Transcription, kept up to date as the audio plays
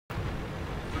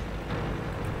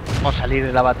O salir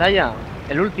de la batalla.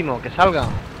 El último, que salga.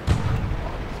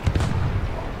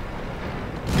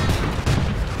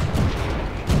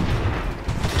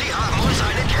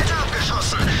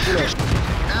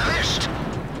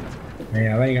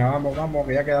 Venga, venga, vamos, vamos,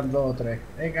 que ya quedan 2 o 3.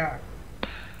 Venga.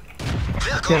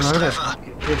 Hostia, no era.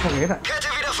 ¿Eso qué era?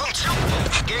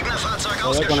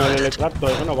 Joder, con el electracto,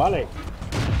 eso no vale.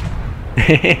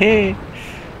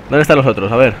 ¿Dónde están los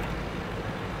otros? A ver.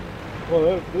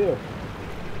 Joder, tío.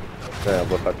 Venga,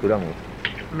 pues facturamos.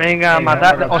 Venga,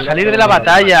 matar, o salir de la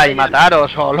batalla y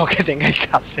mataros, o lo que tengáis que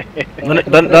hacer.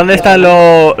 ¿Dónde están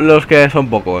los que son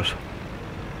pocos?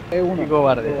 Uno.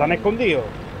 Cobarde. ¿Están escondidos?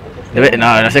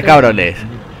 No, no sé, cabrones.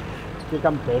 Qué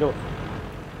campero.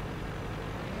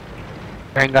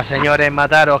 Venga, señores,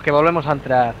 mataros, que volvemos a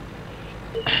entrar.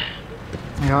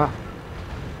 Venga, va.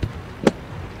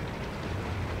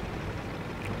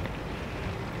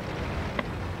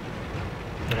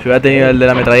 Si hubiera tenido el de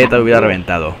la metralleta lo hubiera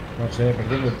reventado. No sé,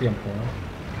 perdiendo el tiempo,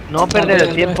 ¿no? No perder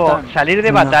el tiempo, salir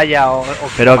de batalla o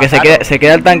Pero que se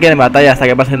quede el tanque en batalla hasta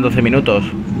que pasen 12 minutos.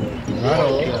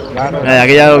 Claro.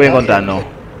 Aquí ya lo voy encontrando.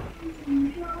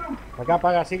 Acá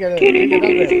apaga, sigue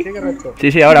sigue recto.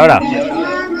 Sí, ahora.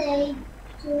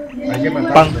 Hay que Pam.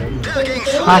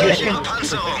 matarse. Es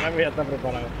que Ya está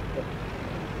preparado.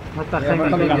 mata Venga, gente.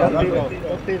 mátalo ya.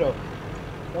 Dos tiros.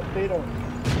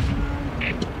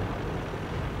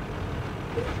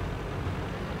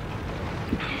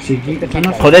 Si aquí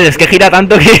no Joder, es que gira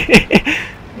tanto que...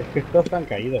 Es que estos están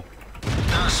caídos.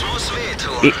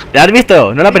 ¿La has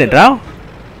visto? ¿No la ha penetrado?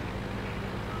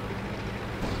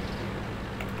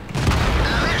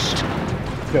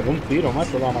 Hostia, de un tiro,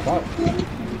 macho, lo ha matado.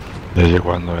 ¿Desde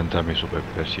cuándo entra mi super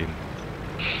pressing?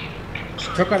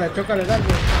 Chócale, dale.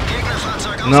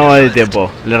 No hay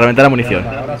tiempo. Le reventé la munición.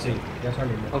 Vale, ahora sí, ya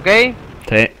salimos. ¿Ok?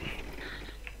 Sí.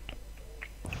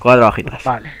 4 bajitas.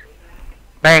 Vale.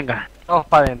 Venga, todos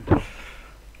para adentro.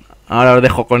 Ahora os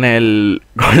dejo con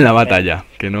la batalla.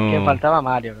 Que no... Que faltaba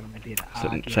Mario que lo metiera.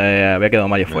 Se había quedado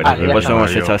Mario fuera. Vale, Y ya por eso está.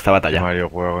 hemos hecho esta batalla. Mario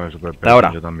juega con el super Hasta pressing,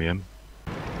 ahora. yo también.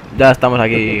 Ya estamos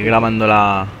aquí grabando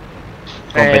la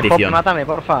Pop, competición. mátame,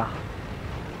 porfa.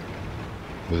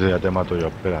 Entonces ya te mato yo.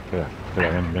 Espera,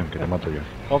 ven, que te mato yo.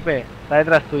 Pope, está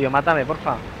detrás tuyo, mátame,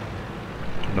 porfa.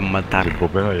 Vamos a matar. Si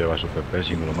Pope no lleva super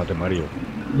pressing, me lo mate Mario.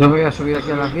 Yo voy a subir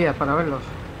aquí a las vías para verlos.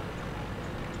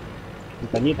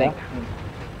 Montañita.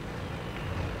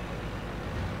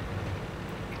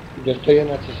 Yo estoy en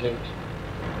H6.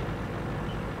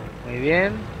 Muy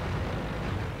bien.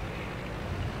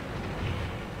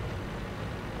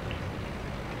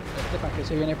 ¿Para qué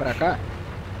se viene para acá?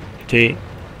 Sí.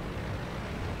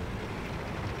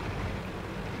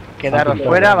 Quedaros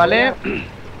fuera, ¿vale?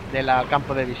 De la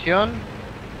campo de visión.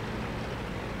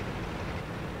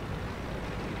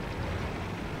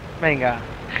 Venga,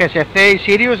 GSC y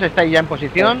Sirius estáis ya en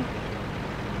posición.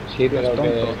 Sí, pero tonto.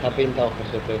 que está pintado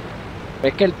GST.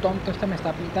 Es que el tonto este me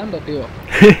está pintando, tío.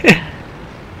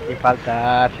 Y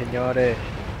falta, señores.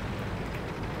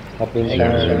 Está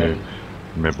pintado.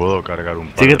 Me puedo cargar un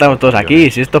par Sí que de estamos todos portaaviones.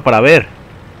 aquí. Si esto es para ver.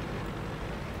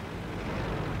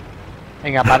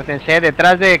 Venga, apártense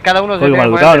detrás de cada uno de Joder,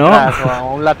 ustedes, mal educado, ¿no? detrás, o a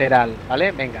un lateral,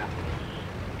 ¿vale? Venga.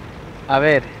 A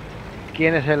ver,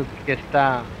 ¿quién es el que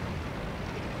está?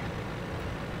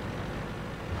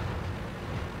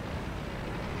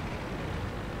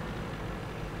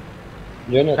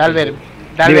 Yo no Dalbert,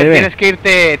 Dime.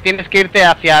 tienes que irte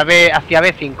hacia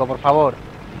B5, por favor.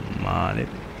 Vale.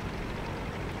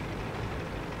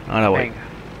 Ahora voy. Venga.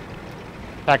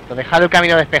 Exacto, dejad el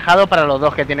camino despejado para los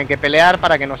dos que tienen que pelear,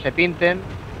 para que no se pinten.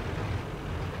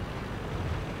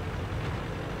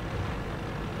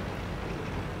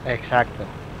 Exacto.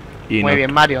 Y Muy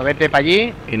bien, Mario, vete para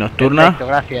allí. Y nocturna. Perfecto,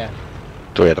 gracias.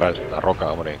 Estoy detrás de la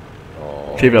roca, hombre.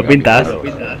 No, Sí, pero pintas. No,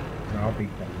 pinta.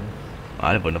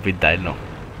 Vale, pues no pinta él, no.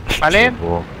 ¿Vale?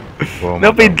 Puedo No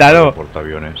matar pinta, un par de no.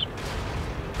 portaaviones.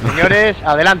 Señores,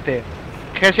 adelante.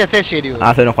 GSC Sirius.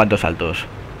 Hace unos cuantos saltos.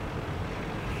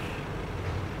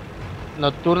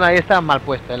 Nocturna ahí está mal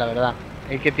puesto, la verdad.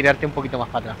 Hay que tirarte un poquito más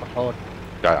para atrás, por favor.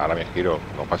 Ya, ahora me giro,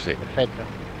 no pase. Perfecto.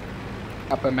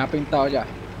 Ah, pues me ha pintado ya.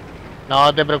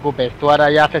 No te preocupes, tú ahora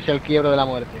ya haces el quiebro de la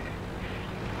muerte.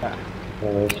 A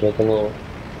ver, yo tengo...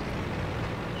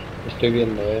 Estoy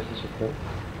viendo,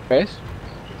 GST. ¿Ves?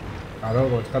 Claro,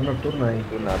 pues está nocturna ahí.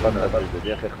 Una banda de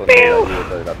viajes con de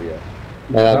la vía.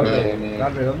 Nada,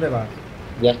 Dale, ¿dónde vas?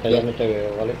 ya está, ya no te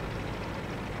veo, ¿vale?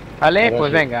 ¿Vale? Ahora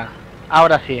Pues sí. venga.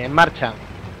 Ahora sí, en marcha.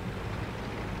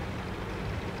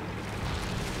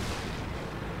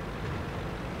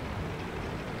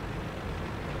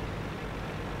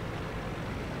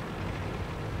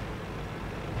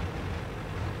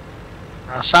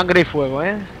 A sangre y fuego,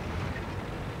 ¿eh?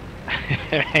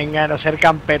 Venga, no ser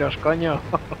camperos, coño.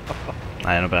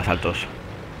 Ah, ya no pegas saltos.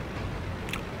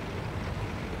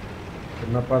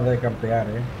 No puedes campear,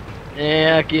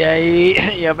 ¿eh? Aquí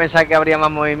hay... Yo pensaba que habría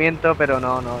más movimiento, pero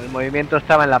no, el movimiento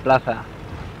estaba en la plaza.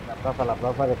 La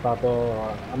plaza que está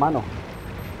todo a mano.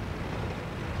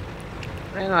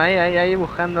 Bueno, ahí,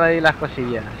 buscando ahí las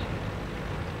cosillas.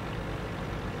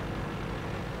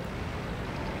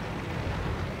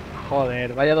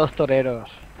 Joder, vaya dos toreros.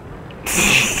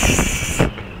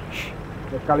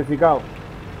 Descalificado.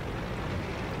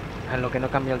 En lo que no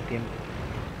cambió el tiempo.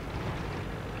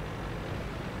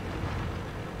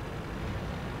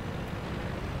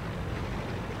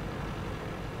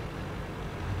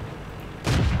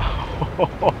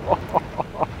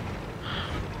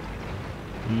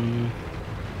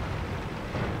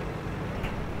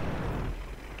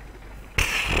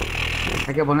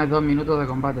 Hay que poner 2 minutos de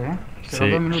combate, ¿eh? Si Sí.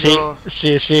 los 2 minutos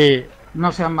Sí.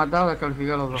 no se han matado,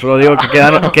 descalificar los dos. Solo digo que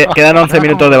quedan 11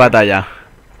 minutos de batalla.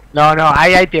 No,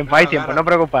 ahí hay tiempo, no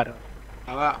preocuparos.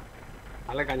 Va,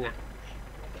 dale caña.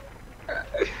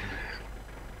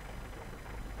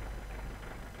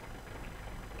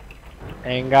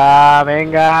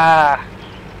 Venga.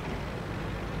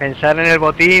 Pensar en el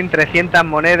botín, 300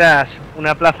 monedas,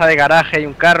 una plaza de garaje y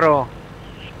un carro.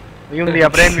 Y un día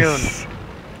premium.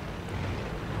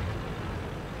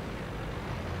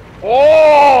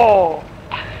 ¡Oh!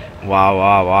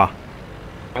 Guau.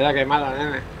 Vaya quemada,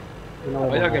 nene.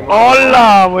 Vaya quemada.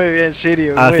 ¡Hola! Muy bien,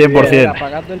 Sirius. Al muy 100%. bien.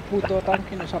 Apagando el puto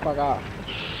tanque y no se ha apagado.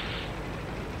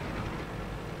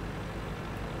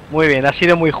 Muy bien, ha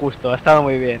sido muy justo, ha estado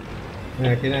muy bien.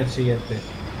 Mira, ¿quién es el siguiente?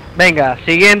 Venga,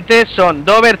 siguientes son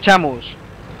Dover Chamus.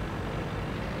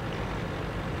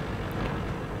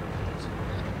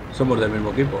 Somos del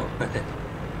mismo equipo.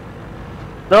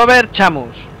 Dover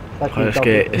Chamus. Joder, es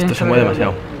que esto se mueve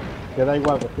demasiado. Queda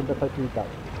igual, que siempre estáis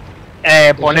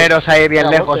pintados. Poneros ahí bien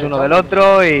Mira, lejos bote, uno del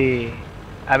otro y...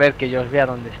 A ver que yo os vea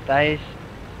dónde estáis.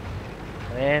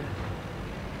 A ver...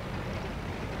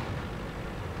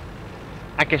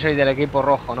 Ah, que sois del equipo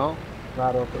rojo, ¿no?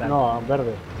 Claro, Claro. no,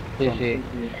 verde. Sí.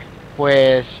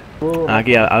 Pues...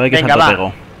 Aquí, a ver qué Venga, salto va.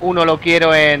 pego. Uno lo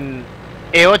quiero en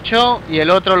E8 y el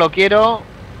otro lo quiero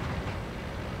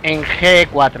en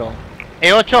G4.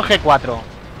 E8, G4.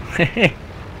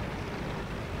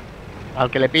 Al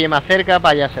que le pille más cerca,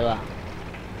 para allá se va.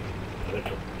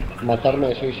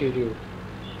 Matarme, soy Sirius.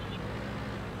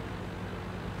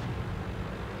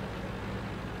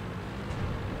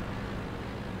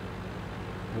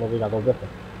 No lo diga 2 veces.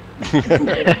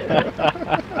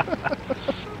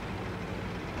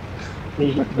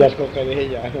 Sí, ya escogeré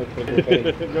ella, no te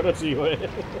preocupes. Yo no sigo,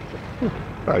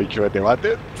 ¿Ha dicho que te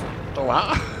maten?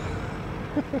 Toma.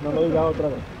 No lo diga otra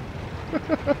vez.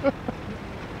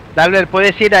 Dalver,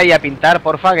 ¿puedes ir ahí a pintar,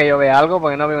 porfa, que yo vea algo?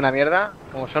 Porque no veo una mierda.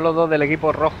 Como son los dos del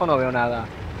equipo rojo, no veo nada.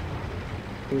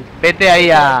 Vete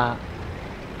ahí a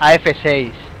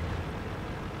F6.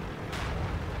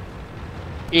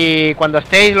 Y cuando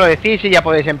estéis lo decís y ya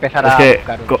podéis empezar Es a que,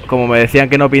 buscaros. como me decían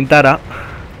que no pintara,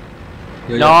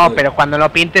 Yo ya No, estoy. pero cuando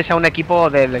lo pintes a un equipo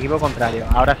del equipo contrario.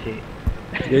 Ahora sí.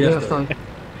 Yo ya Yo estoy. estoy.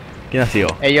 ¿quién ha sido?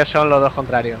 Ellos son los dos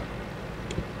contrarios.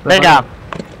 Venga,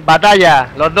 batalla,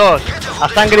 los dos, a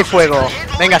sangre y fuego.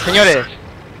 Venga, señores.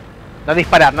 No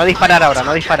disparar ahora,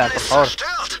 no disparar, por favor.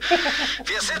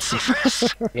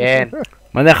 Bien.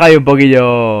 Me han dejado ahí un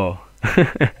poquillo...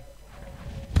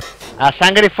 A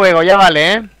sangre y fuego, ya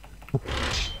vale, ¿eh?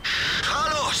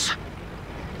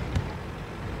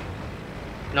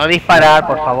 No disparar,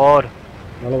 por favor.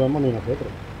 No lo vemos ni nosotros.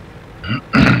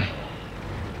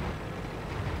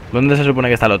 ¿Dónde se supone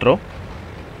que está el otro?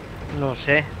 No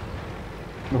sé.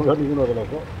 No veo ninguno de los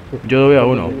dos. Yo veo a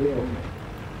uno.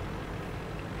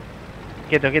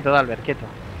 Quieto, Dalbert, quieto.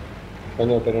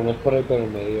 Coño, pero no es por el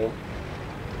medio.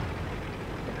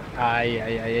 Ahí,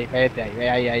 vete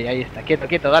ahí está.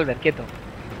 Quieto, Dalbert, quieto.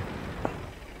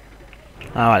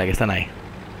 Ah, vale, que están ahí.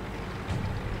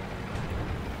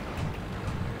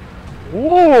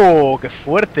 ¡Qué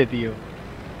fuerte, tío!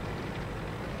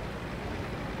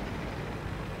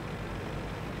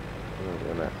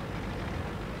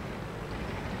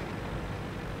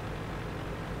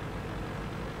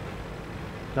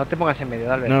 No te pongas en medio,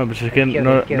 Dalbert. No, pues es que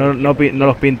Izquierda, izquierda, no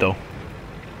los pinto.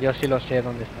 Yo sí lo sé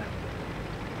dónde está.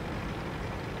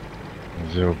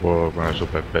 Yo puedo con el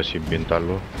Super P sin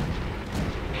pintarlo.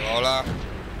 Hola.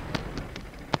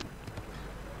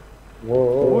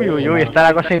 Uy, está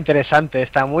la cosa interesante,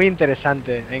 está muy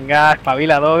interesante. Venga,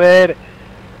 espabila, Dover.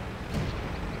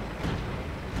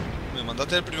 ¿Me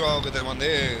mandaste el privado que te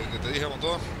mandé, que te dije un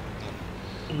montón?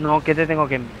 No, ¿qué te tengo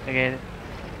que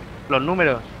los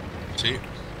números. Sí.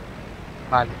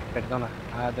 Vale, perdona,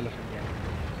 ahora te los envío.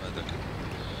 Vale, tranquilo.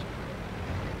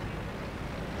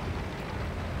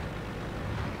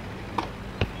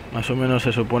 Más o menos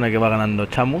se supone que va ganando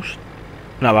Chamus.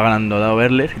 No, va ganando Dado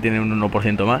Verles, que tiene un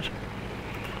 1% más.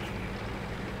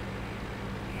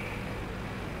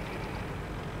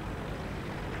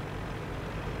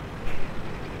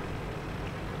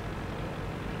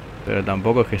 Pero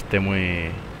tampoco es que esté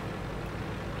muy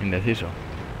indeciso.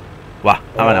 Buah,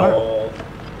 ha ganado.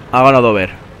 Ha ganado Dover.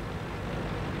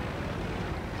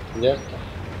 Ya está.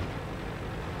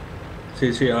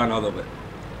 Sí, sí, ha ganado Dover.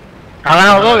 ¿Ha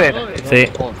ganado Dover? Sí.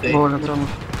 Muy bueno, entramos.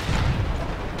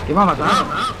 ¿Qué va a matar?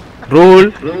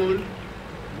 Rule. Muy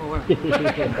bueno.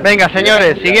 Venga,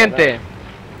 señores, siguiente.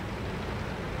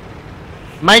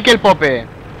 Michael Pope.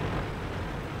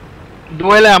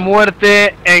 Duele a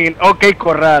muerte en OK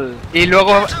Corral. Y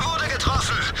luego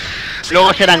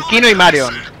serán Kino y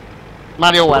Marion.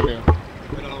 Mario Wario.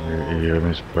 Y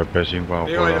mis PP5 cuando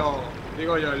juega.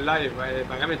 Digo yo en live,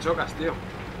 ¿para qué me chocas, tío?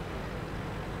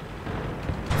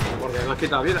 Porque me has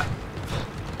quitado vida.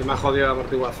 Y me has jodido la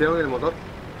amortiguación y el motor.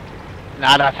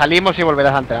 Nada, salimos y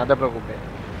volverás antes, no te preocupes.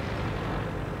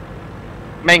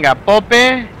 Venga,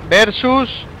 Pope versus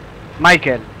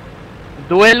Michael.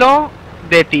 Duelo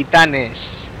de titanes.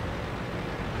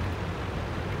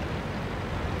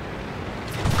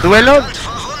 Duelo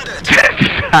de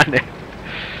titanes.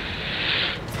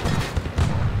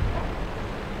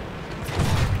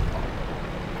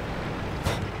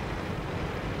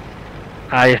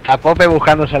 Ahí está Pope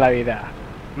buscándose la vida.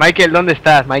 Michael, ¿dónde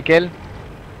estás, Michael?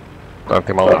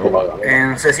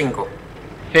 En C5.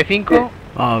 ¿C5?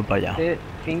 Vamos para allá.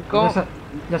 C5.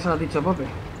 Ya se lo has dicho, Pope.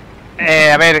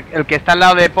 A ver, el que está al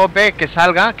lado de Pope, que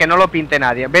salga, que no lo pinte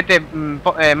nadie. Vete,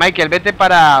 Michael, vete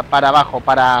para abajo,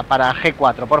 para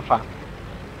G4, porfa.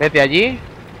 Vete allí.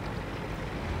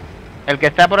 El que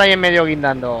está por ahí en medio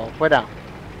guindando, fuera.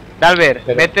 Dalver,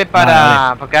 Pero- vete para...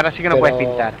 Vale. Porque ahora sí que no Pero- puedes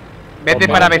pintar. Vete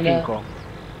Como para máquina- B5.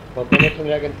 ¿Por qué no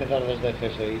tendría que empezar desde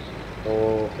G6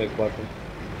 o G4?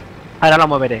 Ahora lo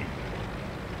moveré.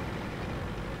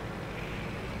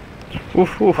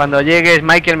 Cuando llegues,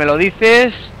 Michael, me lo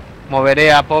dices.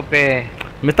 Moveré a Pope.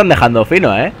 Me están dejando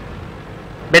fino, ¿eh?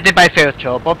 Vete para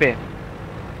F8, Pope.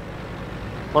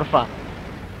 Porfa.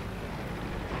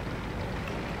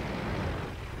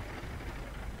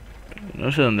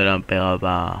 No sé dónde lo han pegado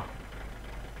para...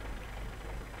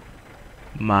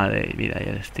 Madre, mira,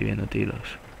 ya estoy viendo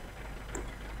tiros.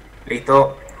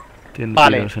 Listo. Tiene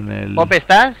Vale. tiros en el... ¿Pope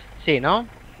estás? Sí, ¿no?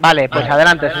 Vale, pues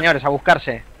adelante, señores, a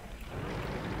buscarse.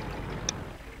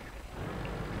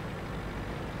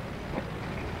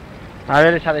 A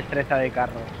ver esa destreza de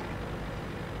carros.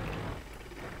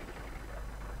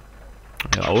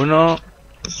 Venga, uno.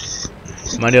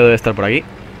 Mario debe estar por aquí.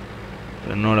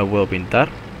 Pero no lo puedo pintar.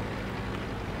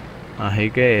 Así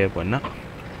que, pues nada.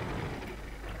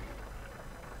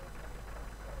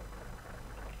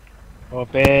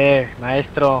 Pope,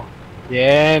 maestro.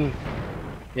 Bien.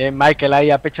 Bien, Michael,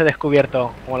 ahí a pecho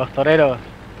descubierto, como los toreros.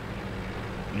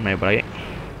 Me voy por aquí.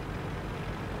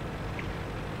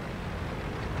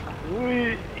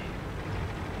 Uy.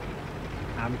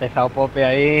 Ha empezado Pope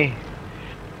ahí.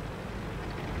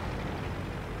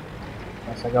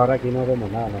 Pasa que ahora aquí no vemos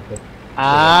nada, no sé.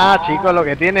 Ah, chicos, lo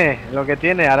que tiene.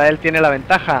 Ahora él tiene la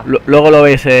ventaja. Luego lo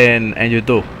veis en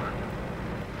YouTube.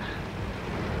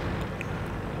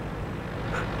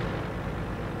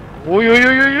 Uy, uy, uy,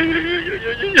 uy, uy, uy, uy,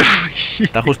 uy, uy.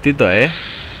 Está justito, ¿eh?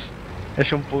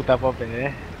 Es un puta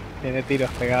Pope, Tiene tiros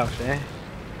pegados,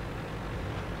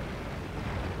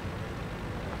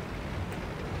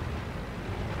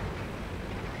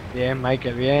 Bien,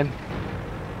 Michael, bien.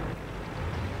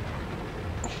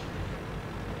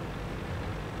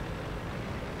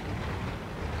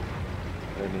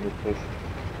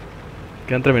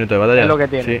 Quedan 3 minutos de batalla. Es lo que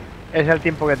tiene. Sí. Es el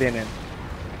tiempo que tienen.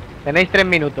 Tenéis 3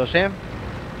 minutos,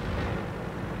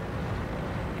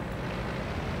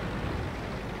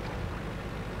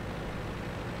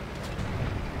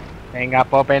 Venga,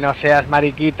 Pope, no seas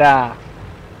mariquita.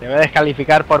 Te voy a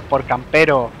descalificar por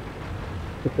campero.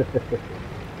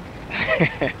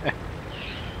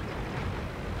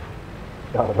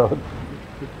 Cabrón.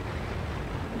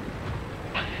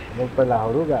 Rompe las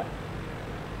orugas.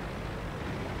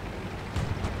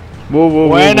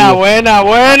 Buena, buena,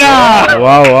 buena.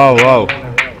 Wow, wow, wow.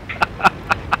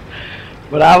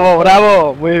 Bravo,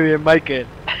 bravo. Muy bien, Michael.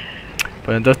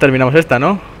 Pues entonces terminamos esta,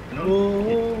 ¿no?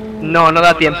 No, no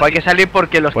da tiempo, hay que salir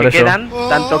porque los Por que eso. quedan,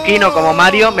 tanto Kino como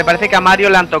Mario, me parece que a Mario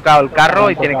le han tocado el carro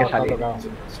y tiene que salir.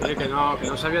 Sí, que no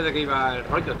sabía de qué iba el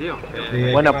rollo, tío.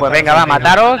 Bueno, pues venga, va,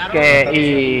 mataros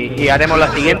y haremos la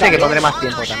siguiente que pondré más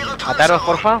tiempo también. Mataros,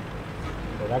 porfa.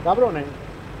 ¿Verdad, cabrones?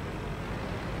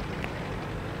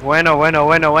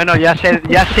 Bueno, ya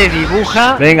se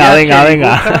dibuja. Venga, ya venga, se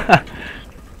venga. dibuja